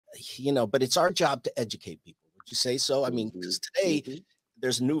you know, but it's our job to educate people. Would you say so? I mean, because today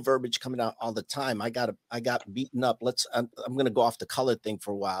there's new verbiage coming out all the time. I got beaten up. I'm going to go off the color thing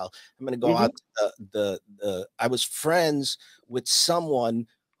for a while. I'm going to go out to I was friends with someone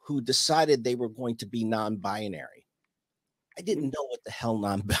who decided they were going to be non-binary. I didn't know what the hell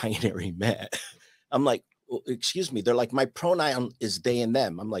non-binary meant. I'm like, well, excuse me. They're like, my pronoun is they and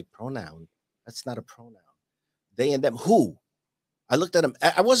them. I'm like, pronoun? That's not a pronoun. They and them. Who? I looked at him.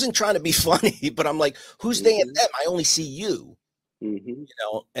 I wasn't trying to be funny, but I'm like, who's they and them? I only see you. You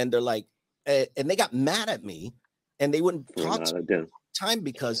know, and they're like, and they got mad at me, and they wouldn't talk to me all the time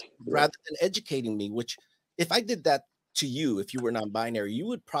because rather than educating me, which if I did that to you, if you were non-binary, you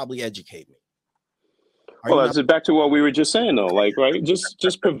would probably educate me. Well, that's back to what we were just saying, though. Like, right,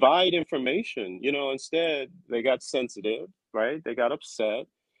 just provide information. You know, instead they got sensitive, right? They got upset.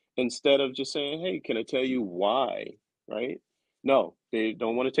 Instead of just saying, "Hey, can I tell you why?" Right? No, they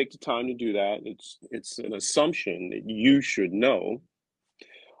don't want to take the time to do that. It's an assumption that you should know,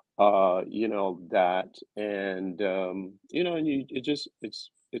 you know, that, and you know, and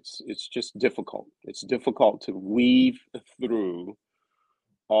it's just difficult. It's difficult to weave through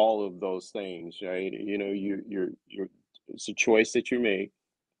all of those things, right? You know, you're it's a choice that you make.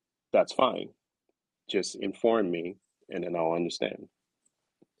 That's fine. Just inform me, and then I'll understand.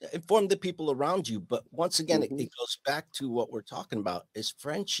 Inform the people around you. But once again, it Hmm. goes back to what we're talking about is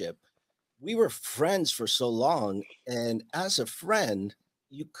friendship. We were friends for so long, and as a friend,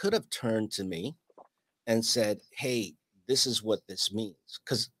 you could have turned to me and said, "Hey, this is what this means,"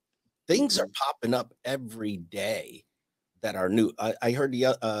 because things are Hmm. popping up every day that are new. I heard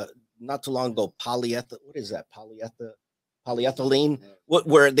not too long ago polyethyl. What is that? Polyethylene. What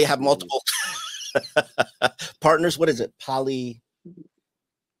where they have Hmm. multiple partners? What is it? Poly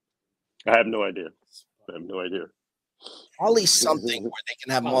I have no idea. I have no idea. poly something where they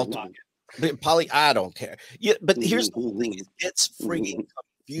can have multiple. Poly, I don't care. Yeah, but here's the whole thing: it's freaking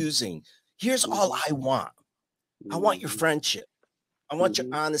confusing. Here's all I want. I want your friendship. I want your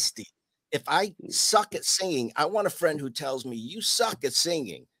honesty. If I suck at singing, I want a friend who tells me you suck at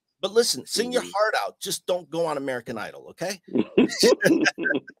singing. But listen, sing your heart out. Just don't go on American Idol, okay?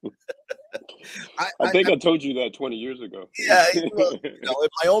 I think I told you that 20 years ago. Yeah, well, you know, in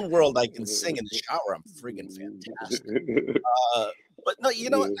my own world, I can sing in the shower. I'm friggin' fantastic. But no, you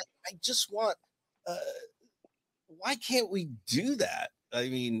know what? I just want. Uh, why can't we do that? I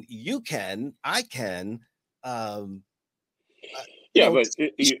mean, you can, I can. Um, you Yeah, know, but just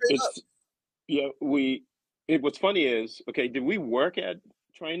be straight up. yeah, what's funny is, okay, did we work at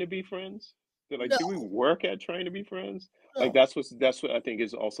trying to be friends? No, Did we work at trying to be friends? Like, no. that's what I think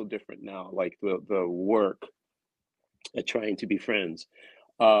is also different now, like the work at trying to be friends.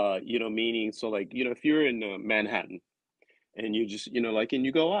 You know, meaning, so like, you know, if you're in Manhattan and you just, you know, like, and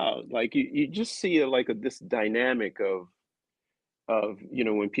you go out, like you just see this dynamic of, you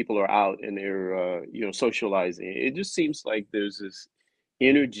know, when people are out and they're you know, socializing, it just seems like there's this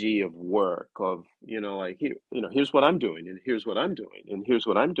energy of work, of, you know, like, here, you know, here's what I'm doing, and here's what I'm doing, and here's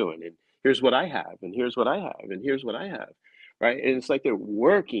what I'm doing, and here's what I have, and here's what I have, and here's what I have, right? And it's like they're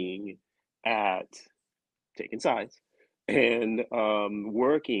working at taking sides and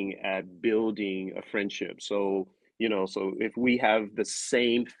working at building a friendship. So, you know, so if we have the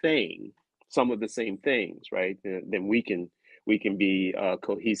same thing, some of the same things, right, then we can be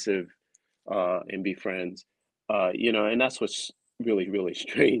cohesive and be friends. You know, and that's what's really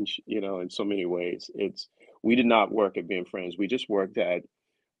strange. You know, in so many ways, it's we did not work at being friends. We just worked at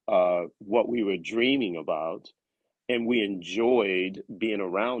what we were dreaming about, and we enjoyed being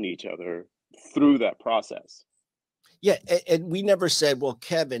around each other through that process. Yeah, and we never said, "Well,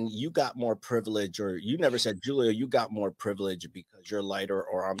 Kevin, you got more privilege," or you never said, "Julia, you got more privilege because you're lighter,"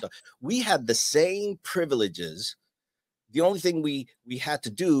 or "I'm." We had the same privileges. The only thing we had to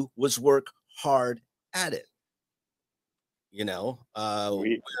do was work hard at it. You know,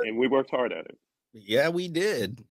 We worked hard at it. yeah, we did.